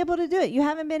wouldn't be able to do it. You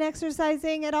haven't been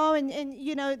exercising at all, and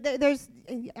there's,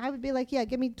 I would be like, yeah,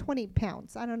 give me 20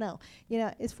 pounds. I don't know.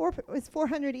 Is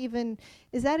 400 even,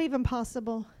 is that even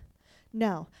possible?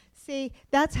 No. See,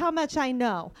 that's how much I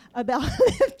know about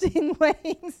lifting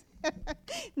weights.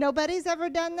 Nobody's ever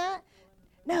done that?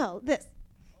 No, this.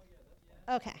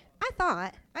 Okay. I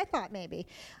thought maybe.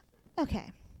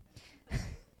 Okay.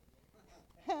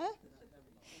 Huh?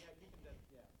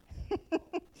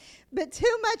 But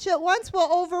too much at once will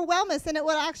overwhelm us, and it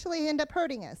will actually end up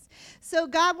hurting us. So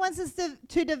God wants us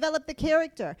to develop the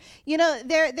character.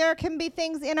 There can be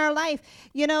things in our life,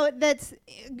 that's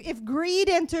if greed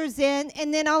enters in,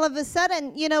 and then all of a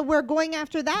sudden, we're going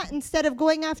after that instead of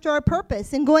going after our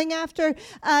purpose and going after,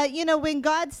 when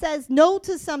God says no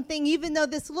to something, even though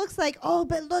this looks like, oh,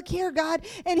 but look here, God,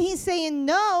 and he's saying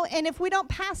no, and if we don't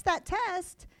pass that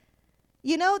test,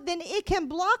 then it can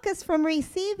block us from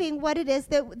receiving what it is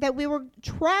that we were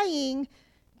trying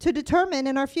to determine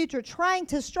in our future, trying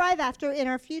to strive after in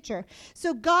our future.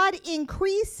 So God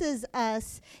increases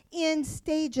us in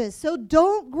stages. So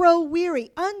don't grow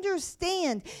weary.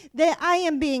 Understand that I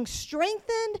am being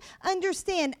strengthened.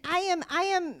 Understand I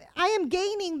am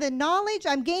gaining the knowledge.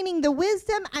 I'm gaining the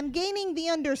wisdom. I'm gaining the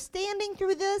understanding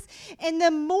through this. And the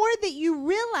more that you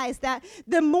realize that,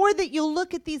 the more that you'll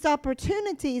look at these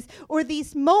opportunities or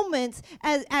these moments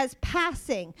as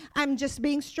passing. I'm just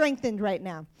being strengthened right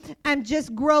now. I'm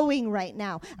just growing right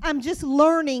now. I'm just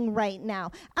learning right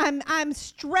now. I'm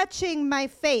stretching my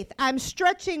faith. I'm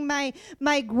stretching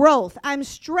my growth. I'm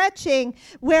stretching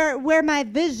where my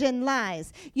vision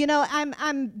lies.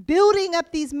 I'm building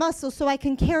up these muscles so I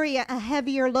can carry a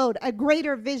heavier load, a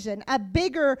greater vision, a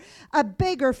bigger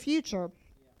future.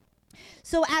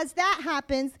 So as that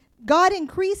happens, God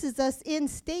increases us in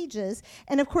stages.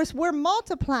 And of course, we're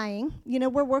multiplying.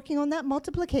 We're working on that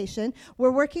multiplication. We're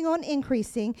working on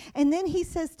increasing. And then he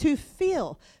says to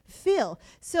feel.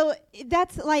 So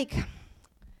that's like,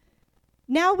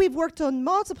 now we've worked on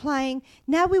multiplying.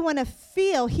 Now we want to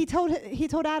feel. He told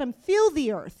Adam, feel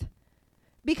the earth.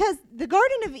 Because the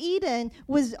Garden of Eden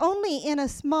was only in a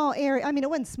small area. I mean, it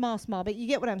wasn't small, but you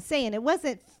get what I'm saying. It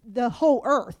wasn't the whole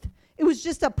earth. It was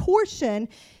just a portion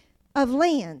of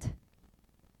land.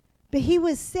 But he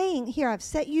was saying, here, I've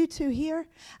set you two here.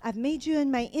 I've made you in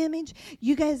my image.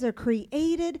 You guys are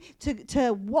created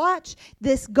to watch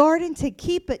this garden, to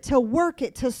keep it, to work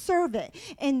it, to serve it.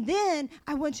 And then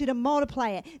I want you to multiply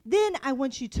it. Then I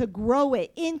want you to grow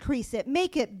it, increase it,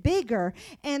 make it bigger.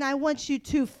 And I want you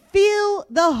to fill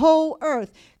the whole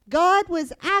earth. God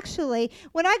was actually,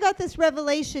 when I got this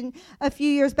revelation a few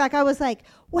years back, I was like,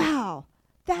 wow.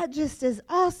 that just is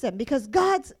awesome, because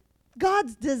God's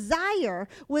desire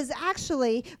was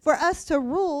actually for us to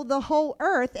rule the whole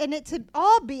earth and it to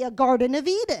all be a Garden of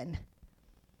Eden.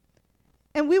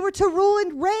 And we were to rule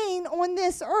and reign on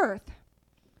this earth.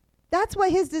 That's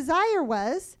what his desire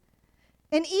was.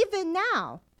 And even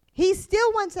now, he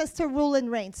still wants us to rule and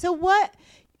reign. So what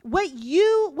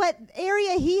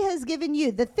area he has given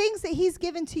you, the things that he's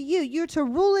given to you, you're to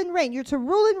rule and reign. You're to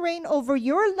rule and reign over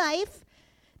your life.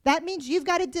 That means you've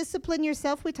got to discipline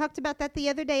yourself. We talked about that the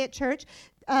other day at church.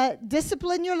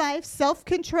 Discipline your life,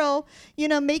 self-control,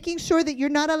 making sure that you're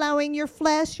not allowing your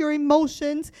flesh, your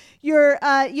emotions,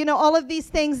 all of these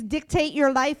things dictate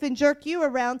your life and jerk you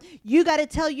around. You got to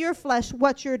tell your flesh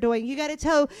what you're doing. You got to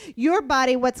tell your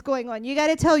body what's going on. You got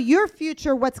to tell your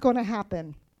future what's going to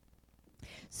happen.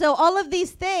 So all of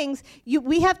these things,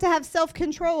 we have to have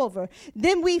self-control over.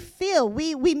 Then we feel,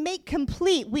 we make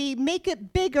complete, we make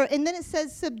it bigger, and then it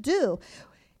says subdue.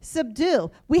 Subdue.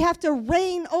 We have to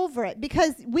reign over it,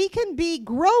 because we can be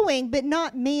growing but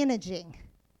not managing,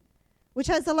 which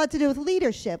has a lot to do with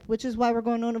leadership, which is why we're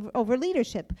going on over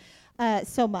leadership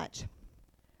so much.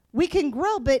 We can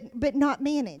grow but not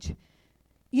manage.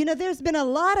 There's been a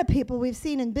lot of people we've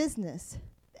seen in business.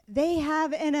 They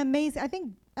have an amazing, I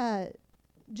think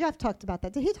Jeff talked about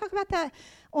that. Did he talk about that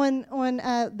on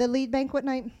the lead banquet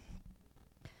night?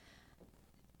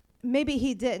 Maybe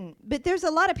he didn't. But there's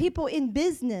a lot of people in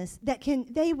business that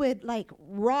they would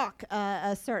rock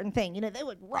a certain thing. They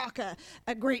would rock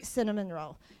a great cinnamon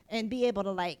roll and be able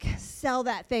to sell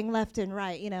that thing left and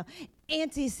right.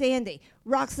 Auntie Sandy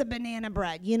rocks a banana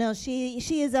bread.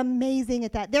 She is amazing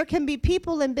at that. There can be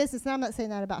people in business, and I'm not saying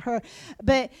that about her,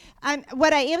 but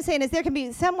what I am saying is there can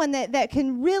be someone that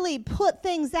can really put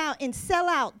things out and sell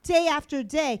out day after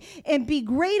day and be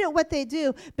great at what they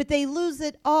do, but they lose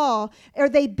it all, or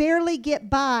they barely get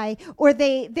by, or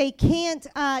they can't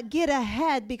get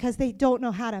ahead because they don't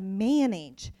know how to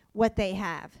manage what they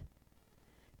have.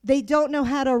 They don't know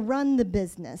how to run the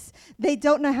business. They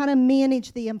don't know how to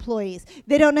manage the employees.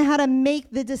 They don't know how to make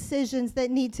the decisions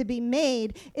that need to be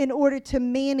made in order to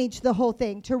manage the whole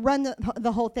thing, to run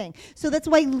the whole thing. So that's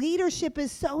why leadership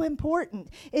is so important.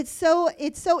 It's so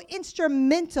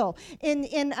instrumental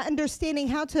in understanding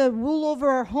how to rule over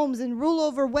our homes and rule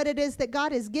over what it is that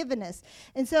God has given us.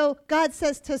 And so God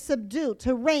says to subdue,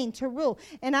 to reign, to rule.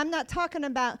 And I'm not talking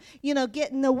about,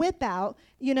 getting the whip out.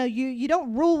 You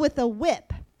don't rule with a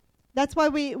whip. That's why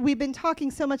we've been talking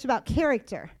so much about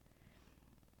character.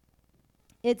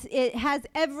 It has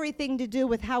everything to do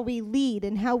with how we lead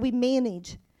and how we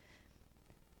manage.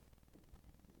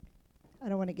 I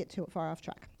don't want to get too far off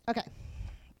track. Okay.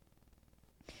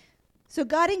 So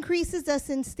God increases us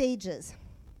in stages.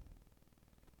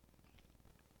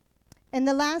 And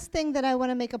the last thing that I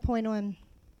want to make a point on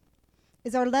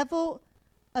is our level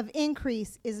of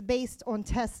increase is based on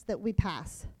tests that we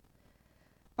pass.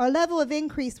 Our level of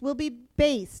increase will be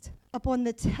based upon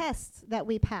the tests that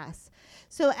we pass.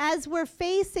 So as we're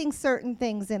facing certain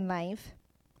things in life,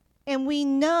 and we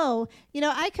know,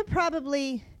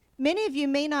 many of you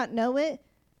may not know it,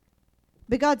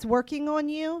 but God's working on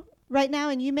you right now,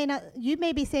 and you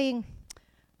may be saying,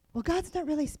 well, God's not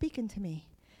really speaking to me.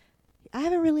 I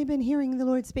haven't really been hearing the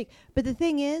Lord speak. But the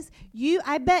thing is,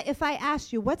 I bet if I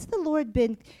asked you, what's the Lord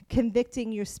been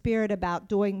convicting your spirit about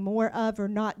doing more of or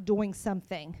not doing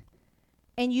something?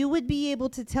 And you would be able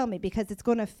to tell me, because it's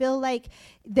going to feel like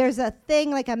there's a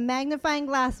thing, like a magnifying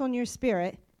glass on your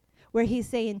spirit, where he's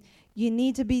saying, you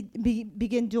need to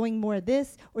begin doing more of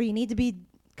this, or you need to be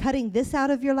cutting this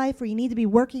out of your life, or you need to be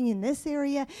working in this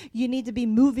area, you need to be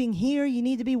moving here, you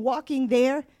need to be walking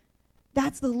there.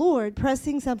 That's the Lord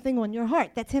pressing something on your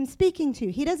heart. That's him speaking to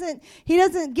you. He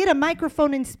doesn't get a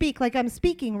microphone and speak like I'm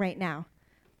speaking right now.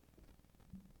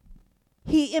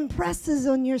 He impresses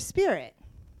on your spirit.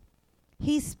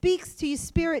 He speaks to you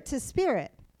spirit to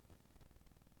spirit.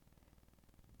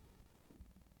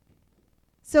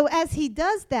 So as he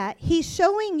does that, he's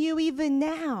showing you even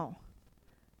now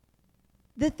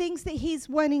the things that he's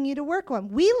wanting you to work on.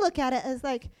 We look at it as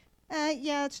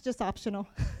it's just optional.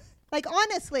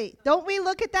 Honestly, don't we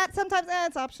look at that sometimes?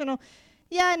 It's optional.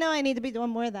 Yeah, I know I need to be doing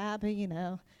more of that, but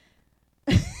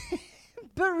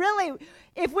But really,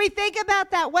 if we think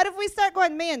about that, what if we start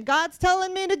going, man, God's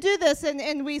telling me to do this,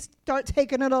 and we start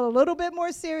taking it a little bit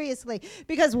more seriously?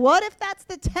 Because what if that's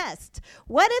the test?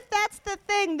 What if that's the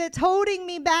thing that's holding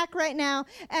me back right now?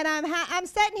 And I'm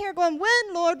sitting here going,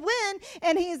 when, Lord, when?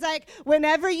 And he's like,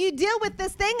 whenever you deal with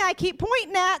this thing I keep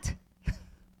pointing at.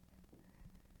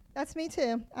 That's me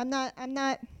too. I'm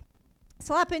not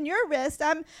slapping your wrist.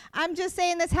 I'm just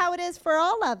saying that's how it is for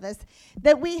all of us,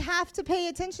 that we have to pay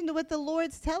attention to what the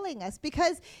Lord's telling us,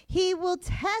 because he will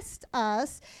test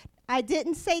us. I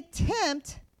didn't say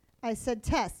tempt, I said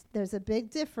test. There's a big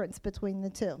difference between the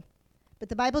two. But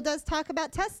the Bible does talk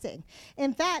about testing.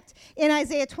 In fact, in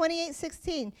Isaiah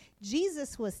 28:16,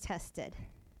 Jesus was tested.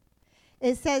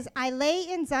 It says, I lay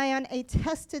in Zion a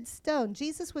tested stone.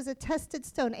 Jesus was a tested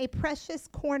stone, a precious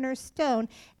cornerstone,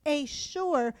 a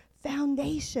sure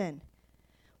foundation.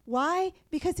 Why?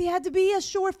 Because he had to be a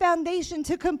sure foundation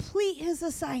to complete his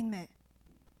assignment.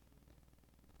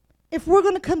 If we're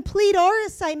going to complete our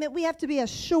assignment, we have to be a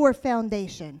sure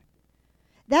foundation.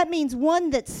 That means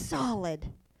one that's solid,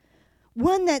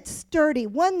 one that's sturdy,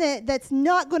 one that's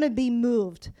not going to be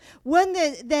moved, one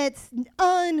that's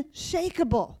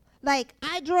unshakable. Like,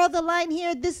 I draw the line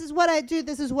here, this is what I do,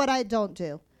 this is what I don't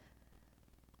do.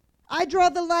 I draw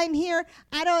the line here,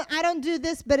 I don't do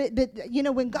this, but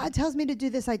when God tells me to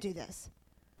do this, I do this.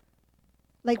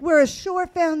 Like, we're a sure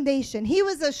foundation. He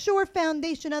was a sure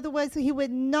foundation, otherwise he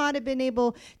would not have been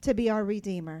able to be our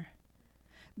Redeemer.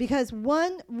 Because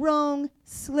one wrong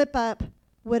slip up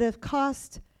would have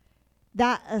cost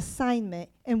that assignment,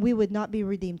 and we would not be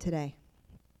redeemed today.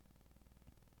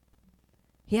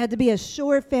 He had to be a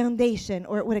sure foundation,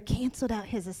 or it would have canceled out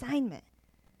his assignment.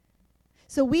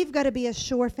 So we've got to be a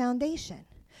sure foundation.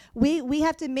 We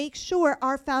have to make sure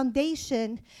our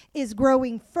foundation is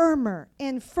growing firmer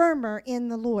and firmer in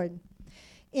the Lord.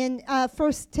 In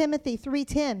 1 Timothy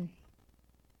 3:10,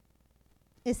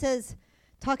 it says,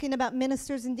 talking about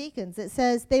ministers and deacons, it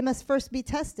says they must first be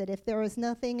tested. If there is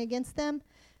nothing against them,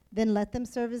 then let them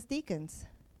serve as deacons.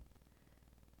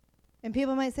 And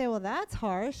people might say, well, that's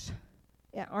harsh.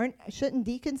 Yeah, shouldn't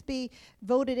deacons be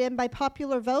voted in by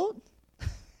popular vote?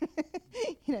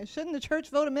 Shouldn't the church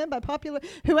vote them in by popular,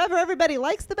 whoever everybody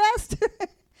likes the best?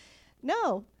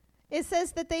 No. It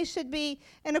says that they should be,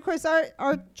 and of course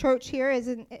our church here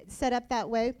isn't set up that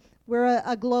way. We're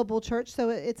a global church, so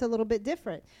it's a little bit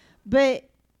different. But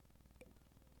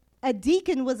a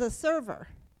deacon was a server.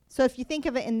 So if you think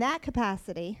of it in that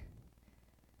capacity,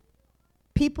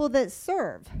 people that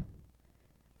serve,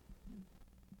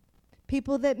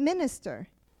 people that minister,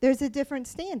 there's a different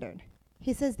standard.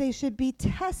 He says they should be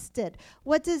tested.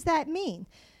 What does that mean?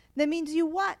 That means you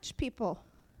watch people.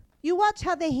 You watch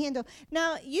how they handle.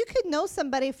 Now, you could know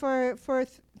somebody for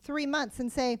 3 months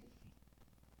and say,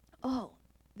 oh,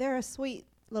 they're a sweet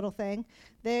little thing.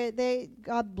 They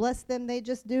God bless them. They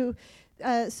just do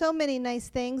so many nice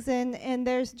things, and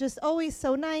they're just always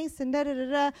so nice and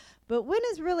da-da-da-da. But when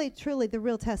is really, truly the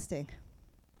real testing?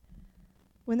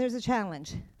 When there's a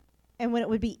challenge. And when it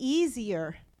would be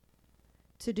easier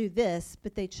to do this,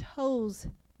 but they chose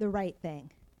the right thing.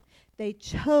 They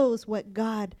chose what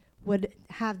God would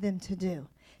have them to do.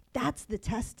 That's the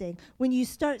testing. When you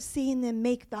start seeing them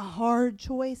make the hard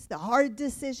choice, the hard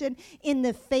decision in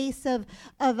the face of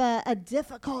a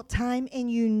difficult time,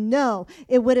 and you know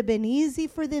it would have been easy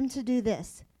for them to do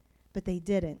this, but they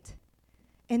didn't.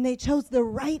 And they chose the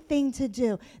right thing to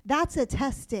do. That's a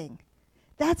testing.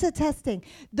 That's a testing.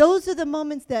 Those are the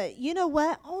moments that, you know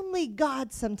what, only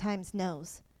God sometimes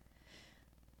knows.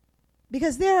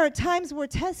 Because there are times we're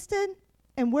tested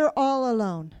and we're all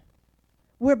alone.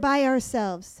 We're by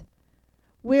ourselves.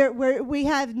 We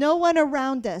have no one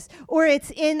around us, or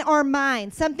it's in our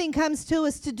mind. Something comes to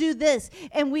us to do this,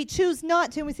 and we choose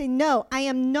not to, and we say, no, I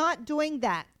am not doing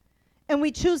that. And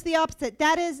we choose the opposite.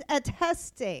 That is a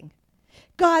testing.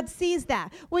 God sees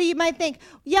that. Well, you might think,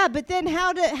 yeah, but then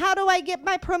how do I get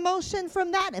my promotion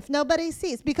from that if nobody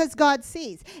sees? Because God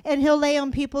sees, and he'll lay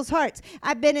on people's hearts.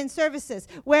 I've been in services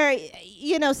where,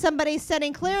 somebody's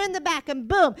sitting clear in the back, and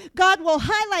boom, God will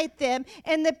highlight them,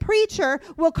 and the preacher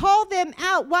will call them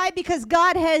out. Why? Because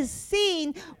God has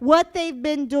seen what they've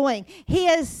been doing. He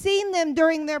has seen them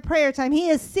during their prayer time. He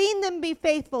has seen them be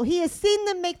faithful. He has seen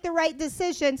them make the right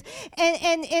decisions,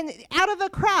 and out of a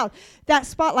crowd, that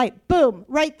spotlight, boom,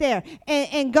 right there.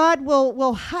 And God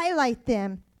will highlight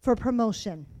them for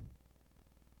promotion.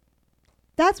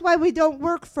 That's why we don't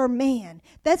work for man.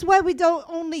 That's why we don't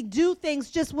only do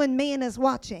things just when man is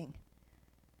watching.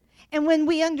 And when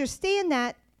we understand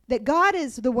that God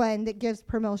is the one that gives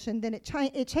promotion, then it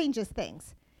changes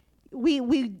things.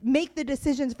 We make the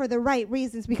decisions for the right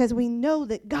reasons because we know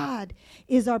that God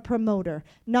is our promoter,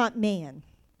 not man.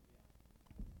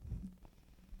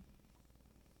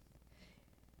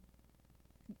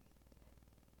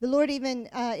 The Lord even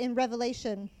in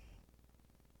Revelation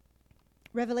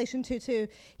 2:2,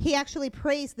 he actually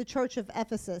praised the church of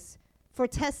Ephesus for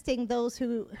testing those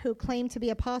who claimed to be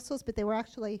apostles, but they were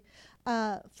actually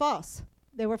false.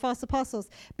 They were false apostles.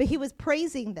 But he was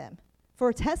praising them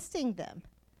for testing them,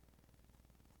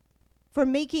 for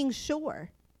making sure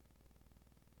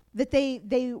that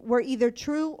they were either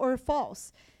true or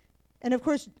false. And of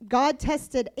course, God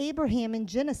tested Abraham in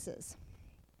Genesis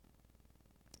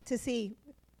to see,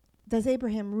 does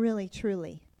Abraham really,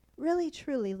 truly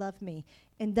love me?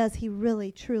 And does he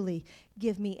really, truly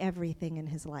give me everything in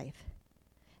his life?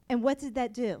 And what did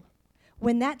that do?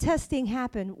 When that testing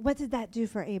happened, what did that do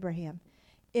for Abraham?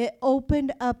 It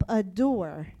opened up a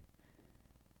door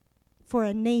for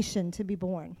a nation to be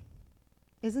born.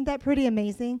 Isn't that pretty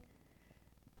amazing?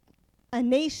 A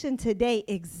nation today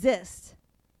exists.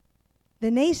 The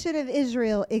nation of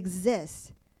Israel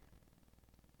exists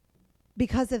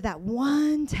because of that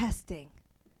one testing.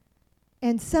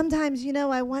 And sometimes,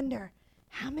 I wonder,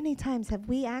 how many times have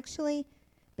we actually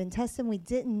been tested and we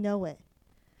didn't know it?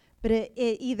 But it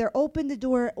either opened the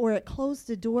door or it closed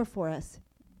the door for us,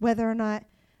 whether or not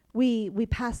we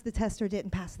passed the test or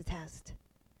didn't pass the test.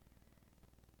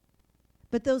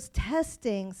 But those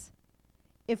testings,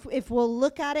 if we'll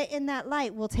look at it in that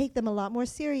light, we'll take them a lot more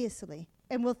seriously.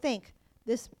 And we'll think,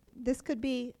 this could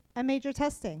be a major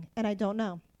testing, and I don't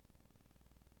know.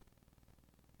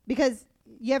 Because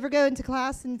you ever go into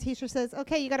class and the teacher says,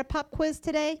 okay, you got a pop quiz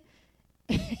today?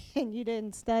 And you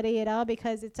didn't study at all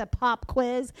because it's a pop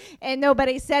quiz and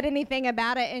nobody said anything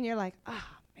about it, and you're like, oh,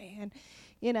 man.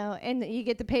 And you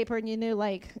get the paper and you knew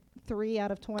like 3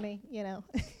 out of 20,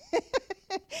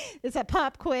 It's a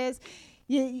pop quiz.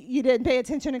 You didn't pay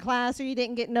attention in class, or you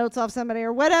didn't get notes off somebody,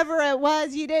 or whatever it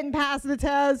was, you didn't pass the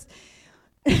test.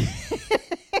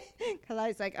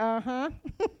 Kali's like, uh-huh.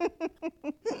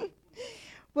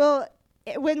 Well,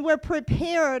 when we're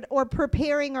prepared or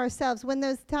preparing ourselves, when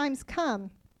those times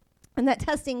come and that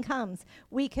testing comes,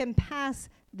 we can pass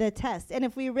the test. And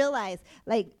if we realize,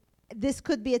 like, this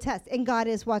could be a test, and God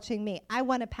is watching me, I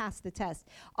want to pass the test.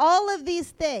 All of these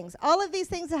things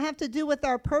that have to do with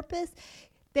our purpose,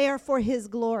 they are for his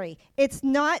glory. It's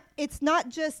not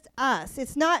just us.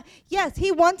 It's not, yes,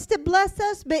 he wants to bless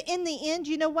us, but in the end,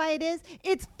 you know why it is?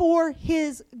 It's for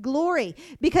his glory.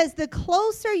 Because the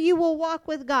closer you will walk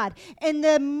with God, and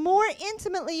the more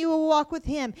intimately you will walk with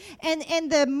him, and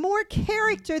the more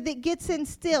character that gets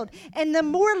instilled, and the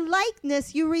more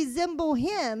likeness you resemble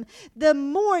him, the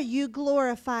more you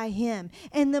glorify him,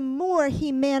 and the more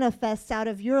he manifests out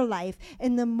of your life,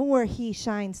 and the more he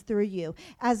shines through you.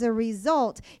 As a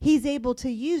result, he's able to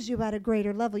use you at a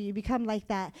greater level. You become like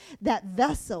that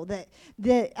vessel that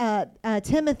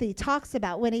Timothy talks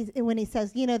about when he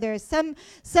says, there's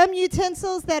some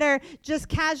utensils that are just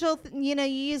casual, you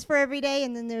use for every day,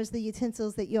 and then there's the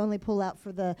utensils that you only pull out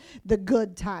for the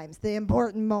good times, the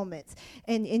important moments,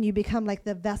 and you become like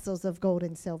the vessels of gold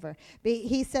and silver. But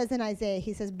he says in Isaiah,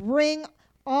 he says, bring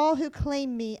all who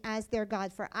claim me as their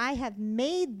God, for I have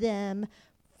made them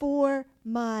for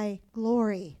my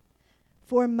glory.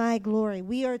 For my glory.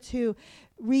 We are to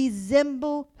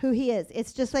resemble who he is.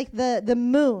 It's just like the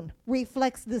moon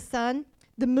reflects the sun.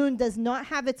 The moon does not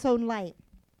have its own light.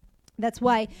 That's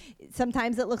why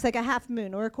sometimes it looks like a half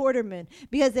moon or a quarter moon,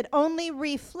 because it only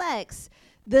reflects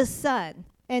the sun.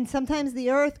 And sometimes the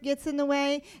earth gets in the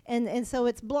way, and so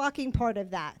it's blocking part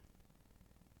of that.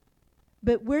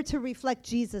 But we're to reflect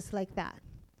Jesus like that.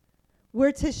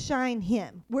 We're to shine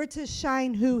him. We're to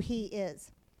shine who he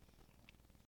is.